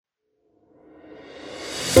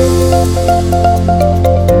Welcome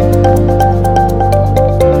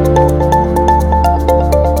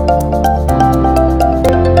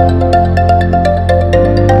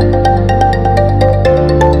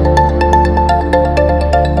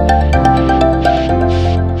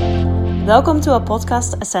to our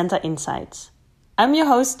podcast, Ascenta Insights. I'm your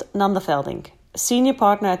host, Nanda Veldink, a senior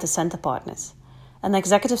partner at Ascenta Partners, an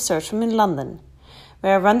executive search firm in London,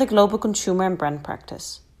 where I run the global consumer and brand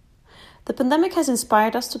practice. The pandemic has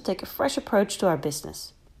inspired us to take a fresh approach to our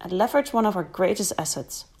business and leverage one of our greatest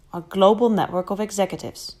assets, our global network of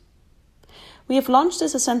executives. We have launched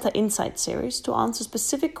this Ascenta Insights series to answer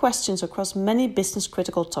specific questions across many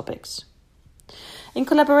business-critical topics. In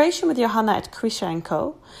collaboration with Johanna at Krisha &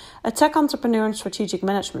 Co., a tech entrepreneur and strategic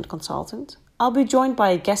management consultant, I'll be joined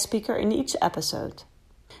by a guest speaker in each episode.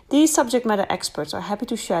 These subject matter experts are happy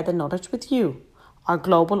to share their knowledge with you, our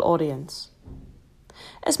global audience.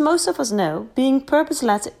 As most of us know, being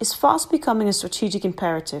purpose-led is fast becoming a strategic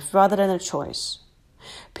imperative rather than a choice.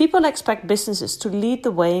 People expect businesses to lead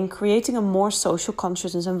the way in creating a more social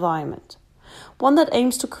consciousness environment, one that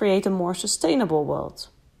aims to create a more sustainable world.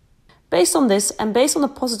 Based on this and based on the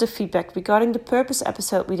positive feedback regarding the purpose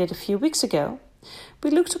episode we did a few weeks ago, we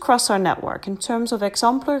looked across our network in terms of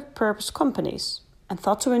exemplary purpose companies and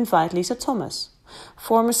thought to invite Lisa Thomas,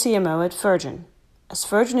 former CMO at Virgin, as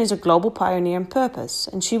Virgin is a global pioneer in purpose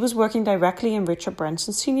and she was working directly in Richard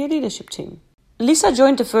Branson's senior leadership team. Lisa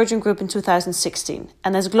joined the Virgin Group in 2016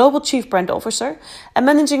 and as Global Chief Brand Officer and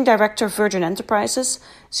Managing Director of Virgin Enterprises,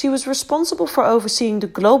 she was responsible for overseeing the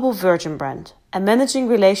global Virgin brand and managing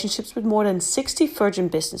relationships with more than 60 Virgin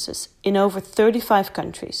businesses in over 35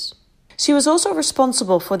 countries. She was also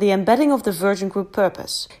responsible for the embedding of the Virgin Group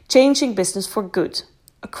purpose, changing business for good,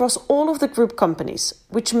 across all of the group companies,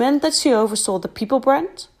 which meant that she oversaw the people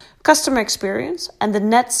brand, customer experience, and the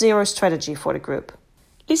net zero strategy for the group.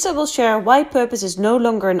 Lisa will share why purpose is no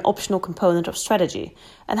longer an optional component of strategy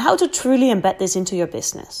and how to truly embed this into your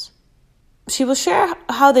business. She will share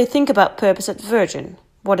how they think about purpose at Virgin,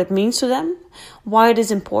 what it means to them, why it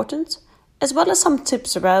is important, as well as some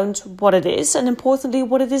tips around what it is and importantly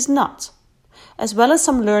what it is not, as well as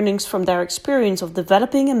some learnings from their experience of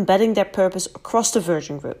developing and embedding their purpose across the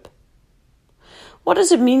Virgin Group. What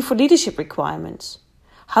does it mean for leadership requirements?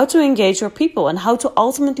 How to engage your people and how to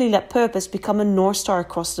ultimately let purpose become a North Star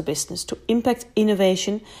across the business to impact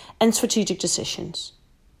innovation and strategic decisions.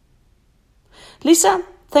 Lisa,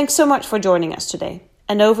 thanks so much for joining us today,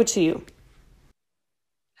 and over to you.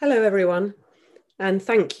 Hello everyone, and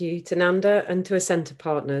thank you to Nanda and to Ascenta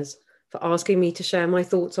Partners for asking me to share my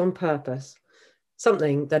thoughts on purpose,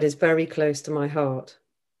 something that is very close to my heart.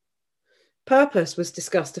 Purpose was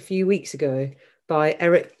discussed a few weeks ago by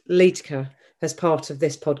Eric Liedtke as part of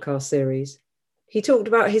this podcast series. He talked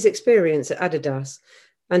about his experience at Adidas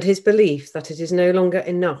and his belief that it is no longer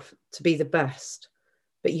enough to be the best,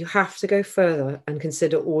 but you have to go further and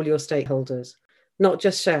consider all your stakeholders, not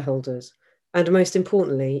just shareholders, and most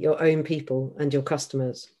importantly, your own people and your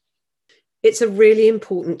customers. It's a really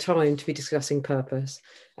important time to be discussing purpose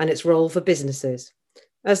and its role for businesses,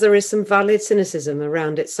 as there is some valid cynicism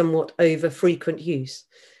around its somewhat over-frequent use,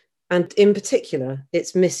 and in particular,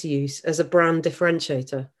 its misuse as a brand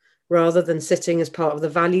differentiator, rather than sitting as part of the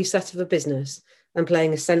value set of a business and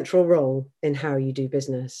playing a central role in how you do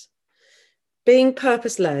business. Being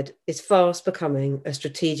purpose-led is fast becoming a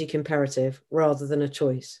strategic imperative rather than a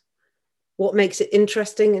choice. What makes it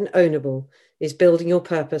interesting and ownable is building your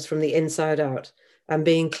purpose from the inside out and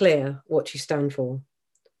being clear what you stand for.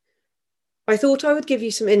 I thought I would give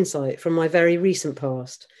you some insight from my very recent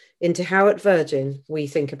past into how at Virgin we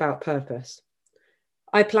think about purpose.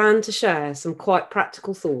 I plan to share some quite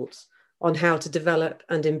practical thoughts on how to develop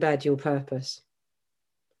and embed your purpose.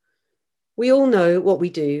 We all know what we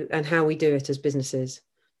do and how we do it as businesses.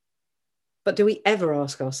 But do we ever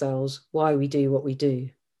ask ourselves why we do what we do?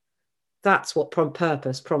 That's what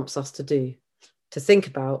purpose prompts us to do, to think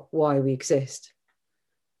about why we exist.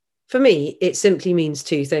 For me, it simply means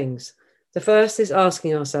two things. The first is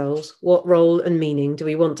asking ourselves what role and meaning do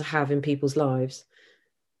we want to have in people's lives?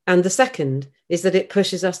 And the second is that it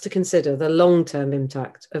pushes us to consider the long-term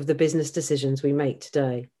impact of the business decisions we make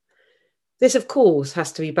today. This, of course,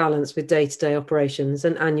 has to be balanced with day-to-day operations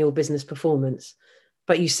and annual business performance,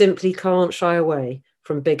 but you simply can't shy away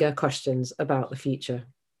from bigger questions about the future.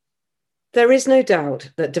 There is no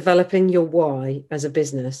doubt that developing your why as a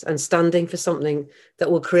business and standing for something that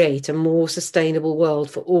will create a more sustainable world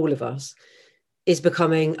for all of us is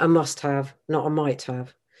becoming a must-have, not a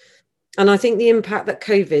might-have. And I think the impact that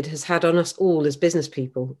COVID has had on us all as business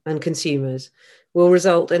people and consumers will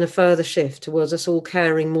result in a further shift towards us all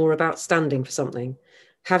caring more about standing for something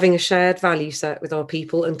having a shared value set with our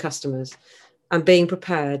people and customers, and being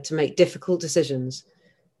prepared to make difficult decisions,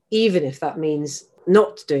 even if that means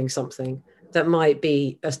not doing something that might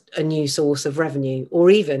be a new source of revenue, or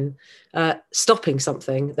even stopping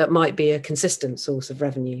something that might be a consistent source of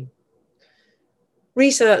revenue.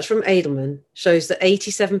 Research from Edelman shows that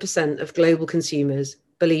 87% of global consumers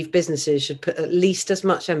believe businesses should put at least as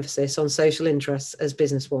much emphasis on social interests as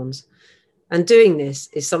business ones. And doing this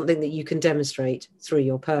is something that you can demonstrate through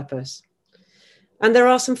your purpose. And there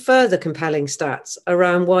are some further compelling stats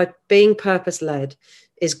around why being purpose-led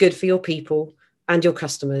is good for your people and your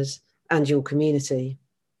customers and your community.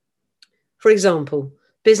 For example,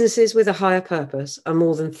 businesses with a higher purpose are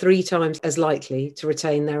more than 3 times as likely to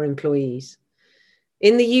retain their employees.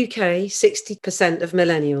 In the UK, 60% of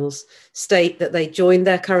millennials state that they joined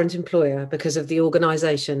their current employer because of the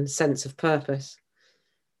organisation's sense of purpose.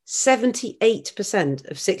 78%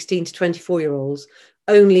 of 16 to 24-year-olds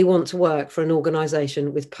only want to work for an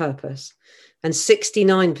organisation with purpose, and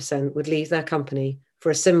 69% would leave their company for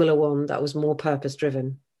a similar one that was more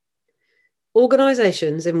purpose-driven.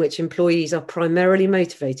 Organisations in which employees are primarily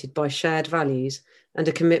motivated by shared values and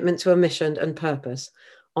a commitment to a mission and purpose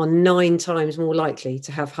are 9 times more likely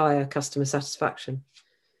to have higher customer satisfaction.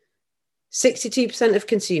 62% of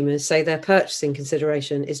consumers say their purchasing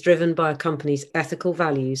consideration is driven by a company's ethical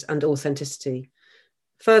values and authenticity.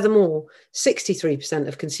 Furthermore, 63%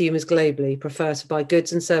 of consumers globally prefer to buy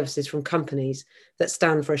goods and services from companies that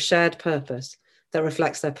stand for a shared purpose that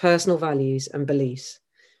reflects their personal values and beliefs.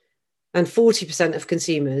 And 40% of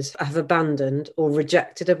consumers have abandoned or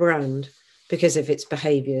rejected a brand because of its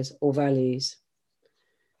behaviours or values.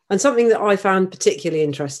 And something that I found particularly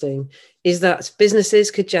interesting is that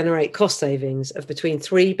businesses could generate cost savings of between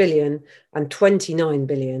 3 billion and 29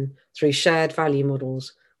 billion through shared value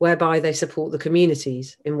models, whereby they support the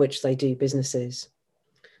communities in which they do businesses.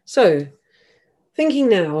 So, thinking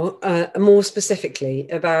now more specifically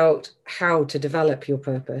about how to develop your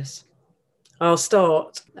purpose, I'll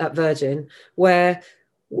start at Virgin, where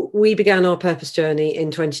we began our purpose journey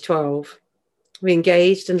in 2012. We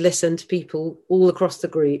engaged and listened to people all across the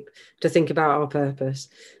group to think about our purpose,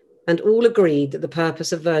 and all agreed that the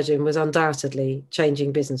purpose of Virgin was undoubtedly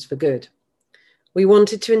changing business for good. We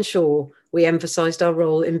wanted to ensure we emphasised our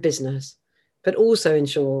role in business, but also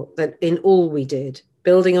ensure that in all we did,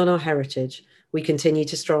 building on our heritage, we continue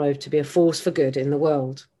to strive to be a force for good in the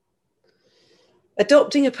world.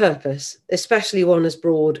 Adopting a purpose, especially one as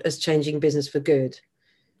broad as changing business for good,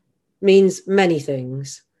 means many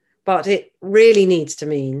things. But it really needs to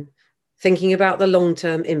mean thinking about the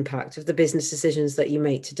long-term impact of the business decisions that you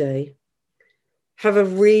make today. Have a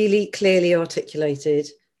really clearly articulated,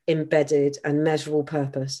 embedded and measurable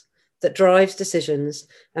purpose that drives decisions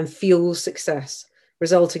and fuels success,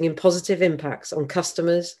 resulting in positive impacts on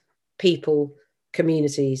customers, people,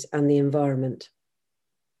 communities and the environment.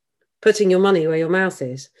 Putting your money where your mouth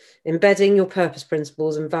is, embedding your purpose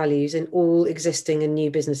principles and values in all existing and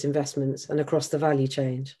new business investments and across the value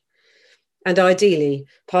chain. And ideally,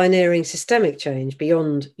 pioneering systemic change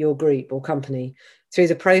beyond your group or company through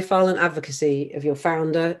the profile and advocacy of your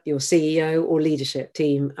founder, your CEO or leadership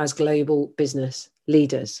team as global business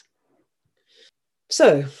leaders.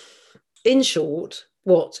 So, in short,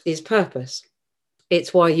 what is purpose?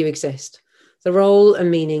 It's why you exist, the role and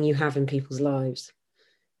meaning you have in people's lives.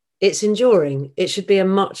 It's enduring. It should be a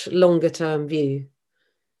much longer term view.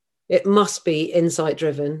 It must be insight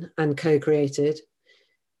driven and co-created.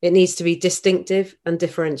 It needs to be distinctive and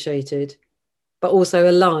differentiated, but also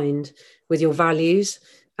aligned with your values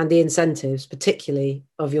and the incentives, particularly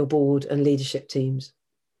of your board and leadership teams.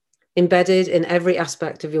 Embedded in every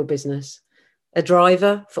aspect of your business, a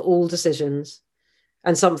driver for all decisions,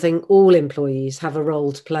 and something all employees have a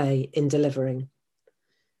role to play in delivering.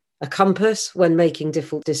 A compass when making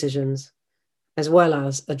difficult decisions, as well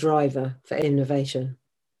as a driver for innovation.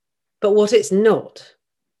 But what it's not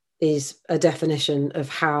is a definition of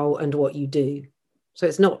how and what you do. So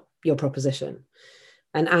it's not your proposition,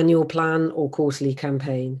 an annual plan or quarterly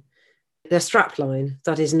campaign, a strapline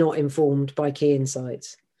that is not informed by key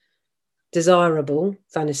insights, desirable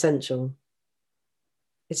than essential.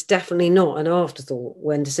 It's definitely not an afterthought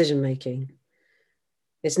when decision making.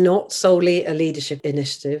 It's not solely a leadership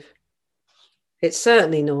initiative. It's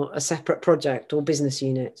certainly not a separate project or business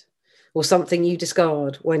unit, or something you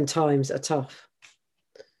discard when times are tough.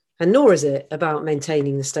 And nor is it about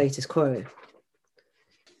maintaining the status quo.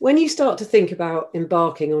 When you start to think about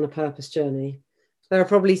embarking on a purpose journey, there are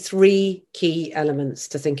probably 3 key elements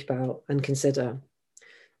to think about and consider.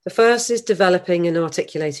 The first is developing and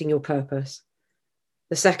articulating your purpose.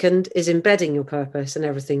 The second is embedding your purpose in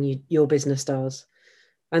everything your business does.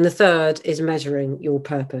 And the third is measuring your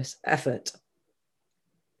purpose effort.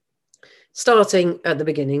 Starting at the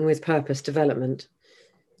beginning with purpose development.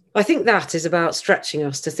 I think that is about stretching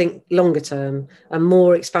us to think longer term and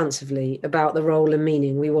more expansively about the role and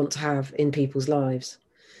meaning we want to have in people's lives.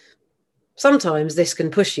 Sometimes this can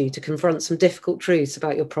push you to confront some difficult truths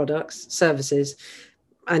about your products, services,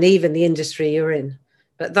 and even the industry you're in,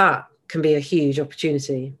 but that can be a huge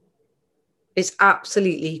opportunity. It's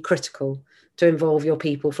absolutely critical to involve your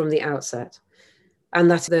people from the outset,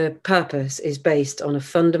 and that the purpose is based on a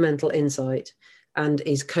fundamental insight and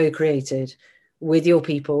is co-created with your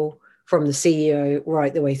people from the CEO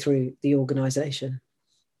right the way through the organisation.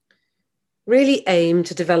 Really aim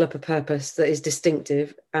to develop a purpose that is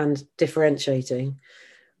distinctive and differentiating,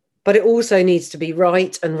 but it also needs to be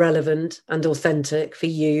right and relevant and authentic for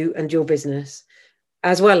you and your business,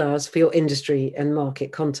 as well as for your industry and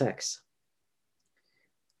market context.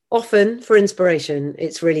 Often, for inspiration,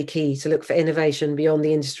 it's really key to look for innovation beyond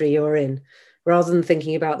the industry you're in. Rather than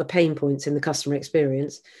thinking about the pain points in the customer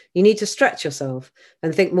experience, you need to stretch yourself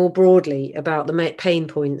and think more broadly about the pain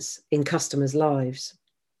points in customers' lives.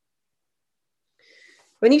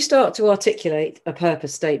 When you start to articulate a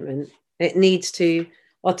purpose statement, it needs to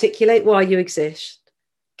articulate why you exist,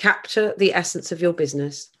 capture the essence of your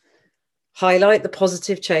business, highlight the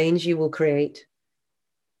positive change you will create,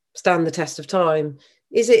 stand the test of time.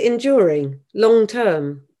 Is it enduring,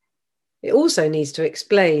 long-term? It also needs to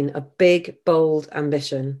explain a big, bold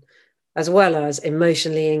ambition, as well as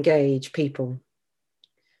emotionally engage people.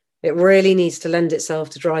 It really needs to lend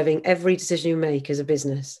itself to driving every decision you make as a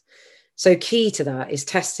business. So key to that is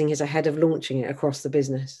testing it ahead of launching it across the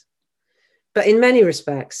business. But in many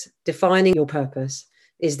respects, defining your purpose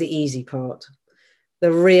is the easy part.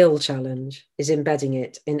 The real challenge is embedding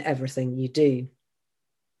it in everything you do.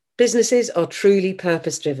 Businesses are truly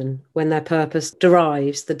purpose-driven when their purpose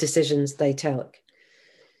derives the decisions they take.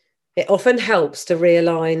 It often helps to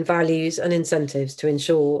realign values and incentives to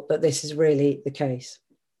ensure that this is really the case.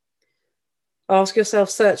 Ask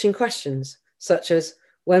yourself searching questions, such as,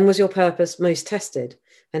 when was your purpose most tested?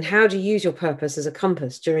 And how do you use your purpose as a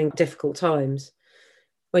compass during difficult times?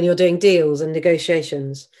 When you're doing deals and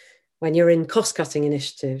negotiations, when you're in cost-cutting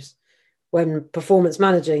initiatives, when performance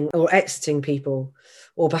managing or exiting people,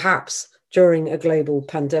 or perhaps during a global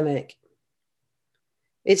pandemic.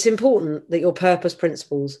 It's important that your purpose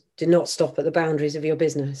principles do not stop at the boundaries of your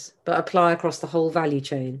business, but apply across the whole value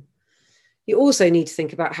chain. You also need to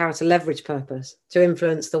think about how to leverage purpose to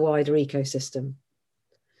influence the wider ecosystem.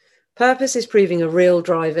 Purpose is proving a real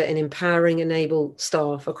driver in empowering enabled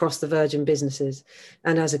staff across the Virgin businesses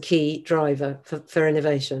and as a key driver for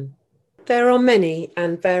innovation. There are many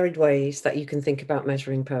and varied ways that you can think about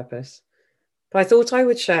measuring purpose, but I thought I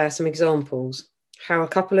would share some examples how a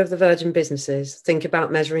couple of the Virgin businesses think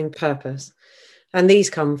about measuring purpose, and these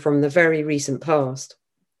come from the very recent past.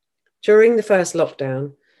 During the first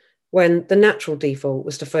lockdown, when the natural default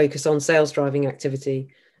was to focus on sales driving activity,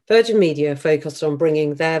 Virgin Media focused on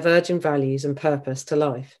bringing their Virgin values and purpose to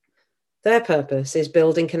life. Their purpose is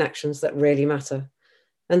building connections that really matter,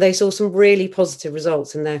 and they saw some really positive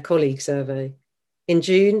results in their colleague survey. In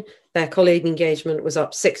June, their colleague engagement was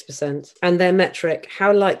up 6%, and their metric,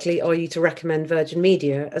 how likely are you to recommend Virgin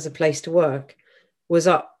Media as a place to work, was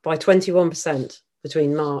up by 21%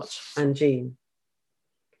 between March and June.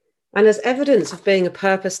 And as evidence of being a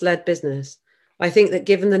purpose-led business, I think that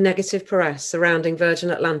given the negative press surrounding Virgin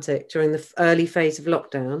Atlantic during the early phase of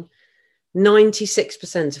lockdown,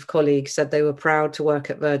 96% of colleagues said they were proud to work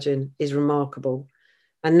at Virgin is remarkable,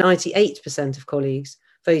 and 98% of colleagues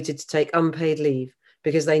voted to take unpaid leave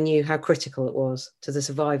because they knew how critical it was to the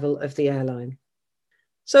survival of the airline.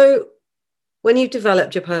 So when you've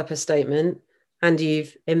developed your purpose statement and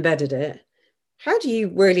you've embedded it, how do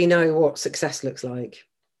you really know what success looks like?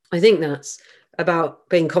 I think that's about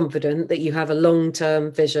being confident that you have a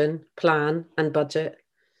long-term vision, plan, and budget,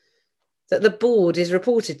 that the board is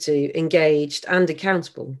reported to, engaged, and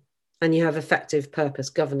accountable, and you have effective purpose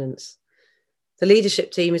governance. The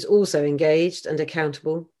leadership team is also engaged and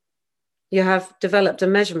accountable. You have developed a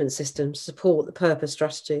measurement system to support the purpose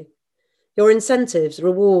strategy. Your incentives,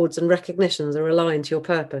 rewards, and recognitions are aligned to your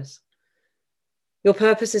purpose. Your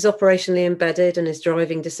purpose is operationally embedded and is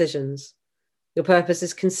driving decisions. Your purpose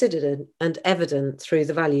is considered and evident through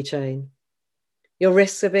the value chain. Your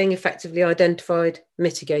risks are being effectively identified,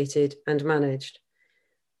 mitigated, and managed.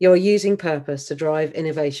 You're using purpose to drive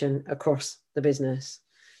innovation across the business,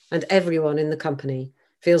 and everyone in the company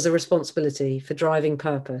feels a responsibility for driving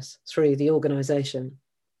purpose through the organisation.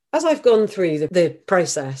 As I've gone through the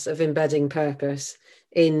process of embedding purpose,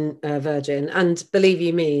 in Virgin. And believe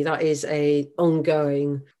you me, that is an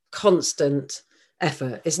ongoing, constant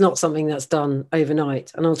effort. It's not something that's done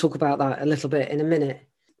overnight. And I'll talk about that a little bit in a minute.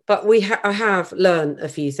 But I have learned a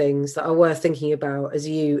few things that are worth thinking about as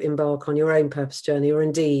you embark on your own purpose journey, or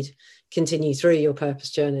indeed continue through your purpose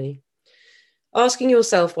journey. Asking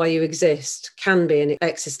yourself why you exist can be an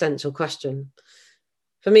existential question.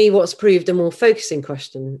 For me, what's proved a more focusing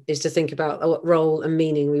question is to think about what role and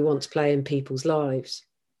meaning we want to play in people's lives.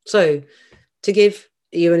 So, to give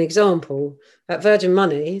you an example, at Virgin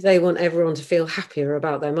Money, they want everyone to feel happier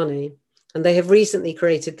about their money. And they have recently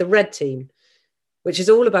created the Red Team, which is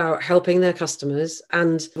all about helping their customers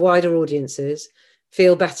and wider audiences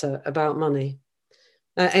feel better about money.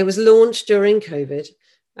 It was launched during COVID,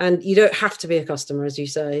 and you don't have to be a customer, as you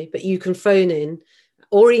say, but you can phone in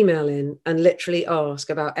or email in and literally ask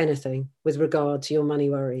about anything with regard to your money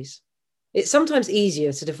worries. It's sometimes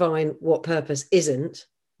easier to define what purpose isn't,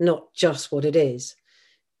 not just what it is.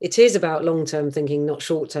 It is about long-term thinking, not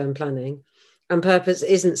short-term planning. And purpose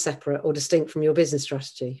isn't separate or distinct from your business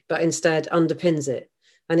strategy, but instead underpins it.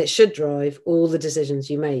 And it should drive all the decisions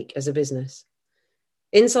you make as a business.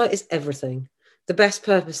 Insight is everything. The best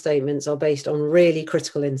purpose statements are based on really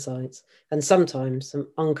critical insights and sometimes some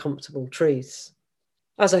uncomfortable truths.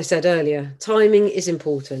 As I said earlier, timing is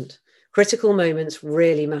important. Critical moments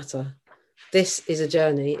really matter. This is a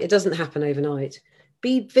journey. It doesn't happen overnight.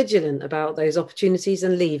 Be vigilant about those opportunities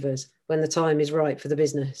and levers when the time is right for the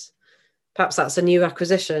business. Perhaps that's a new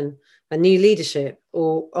acquisition, a new leadership,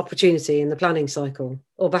 or opportunity in the planning cycle,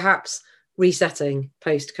 or perhaps resetting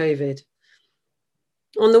post-COVID.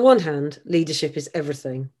 On the one hand, leadership is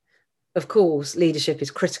everything. Of course, leadership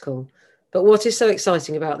is critical. But what is so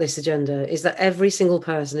exciting about this agenda is that every single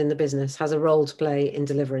person in the business has a role to play in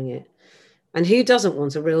delivering it. And who doesn't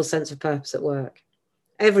want a real sense of purpose at work?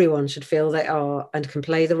 Everyone should feel they are and can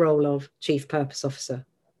play the role of Chief Purpose Officer.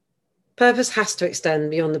 Purpose has to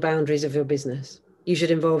extend beyond the boundaries of your business. You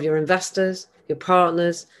should involve your investors, your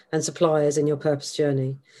partners, and suppliers in your purpose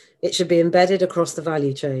journey. It should be embedded across the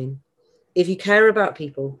value chain. If you care about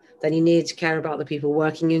people, then you need to care about the people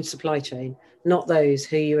working in supply chain, not those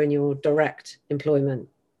who you're in your direct employment.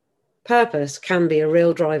 Purpose can be a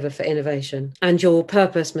real driver for innovation, and your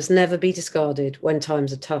purpose must never be discarded when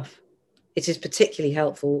times are tough. It is particularly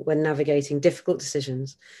helpful when navigating difficult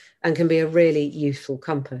decisions and can be a really useful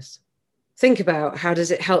compass. Think about how does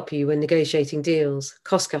it help you when negotiating deals,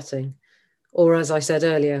 cost cutting, or as I said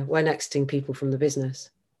earlier, when exiting people from the business.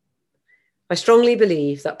 I strongly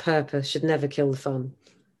believe that purpose should never kill the fun.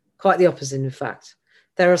 Quite the opposite, in fact.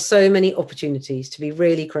 There are so many opportunities to be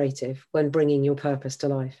really creative when bringing your purpose to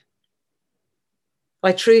life.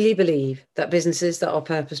 I truly believe that businesses that are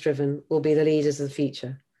purpose-driven will be the leaders of the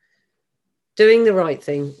future. Doing the right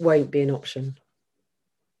thing won't be an option.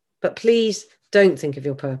 But please don't think of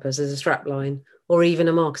your purpose as a strapline or even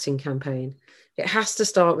a marketing campaign. It has to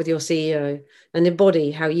start with your CEO and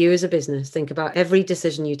embody how you as a business think about every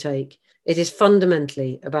decision you take. It is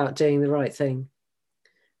fundamentally about doing the right thing.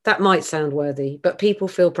 That might sound worthy, but people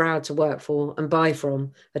feel proud to work for and buy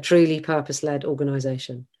from a truly purpose-led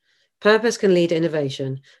organisation. Purpose can lead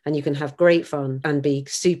innovation, and you can have great fun and be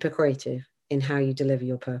super creative in how you deliver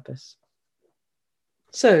your purpose.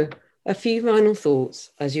 So, a few final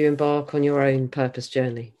thoughts as you embark on your own purpose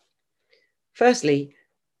journey. Firstly,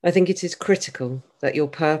 I think it is critical that your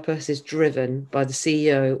purpose is driven by the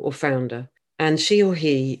CEO or founder, and she or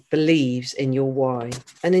he believes in your why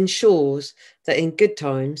and ensures that in good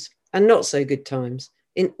times and not so good times,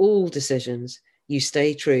 in all decisions, you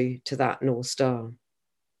stay true to that North Star.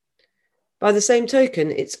 By the same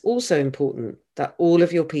token, it's also important that all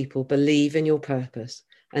of your people believe in your purpose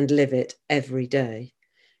and live it every day.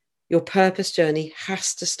 Your purpose journey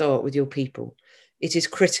has to start with your people. It is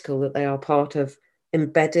critical that they are part of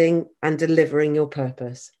embedding and delivering your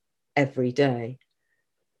purpose every day.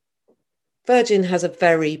 Virgin has a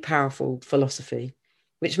very powerful philosophy,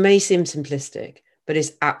 which may seem simplistic, but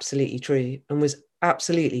is absolutely true and was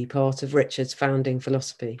absolutely part of Richard's founding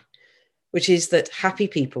philosophy, which is that happy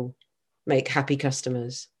people make happy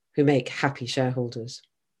customers who make happy shareholders.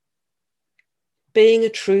 Being a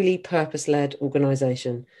truly purpose-led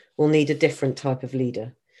organisation will need a different type of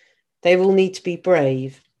leader. They will need to be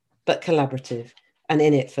brave, but collaborative and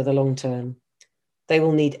in it for the long term. They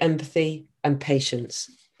will need empathy and patience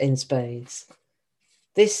in spades.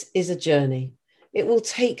 This is a journey. It will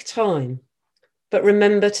take time, but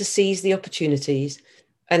remember to seize the opportunities,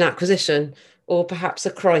 an acquisition, or perhaps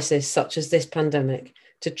a crisis such as this pandemic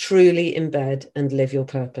to truly embed and live your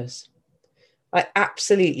purpose. I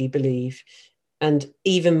absolutely believe, and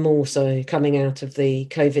even more so coming out of the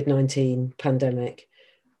COVID-19 pandemic,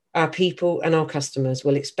 Our people and our customers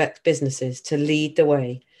will expect businesses to lead the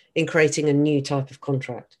way in creating a new type of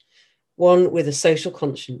contract, one with a social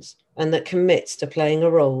conscience and that commits to playing a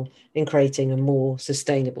role in creating a more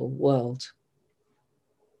sustainable world.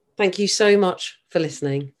 Thank you so much for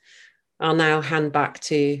listening. I'll now hand back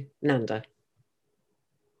to Nanda.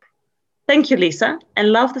 Thank you, Lisa,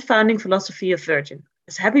 and love the founding philosophy of Virgin,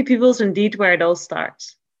 as happy people is indeed where it all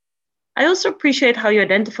starts. I also appreciate how you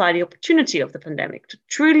identify the opportunity of the pandemic to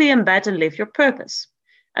truly embed and live your purpose.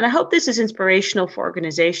 And I hope this is inspirational for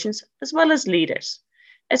organizations as well as leaders,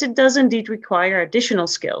 as it does indeed require additional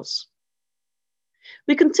skills.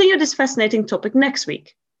 We continue this fascinating topic next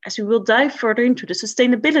week, as we will dive further into the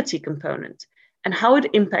sustainability component and how it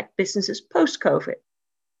impacts businesses post-COVID.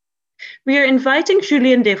 We are inviting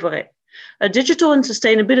Julien Devoré, a digital and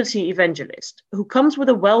sustainability evangelist who comes with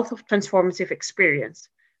a wealth of transformative experience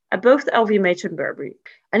at both LVMH and Burberry,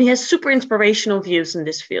 and he has super inspirational views in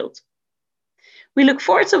this field. We look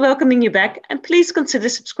forward to welcoming you back, and please consider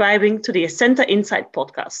subscribing to the Ascenta Insight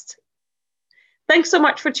podcast. Thanks so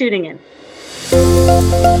much for tuning in.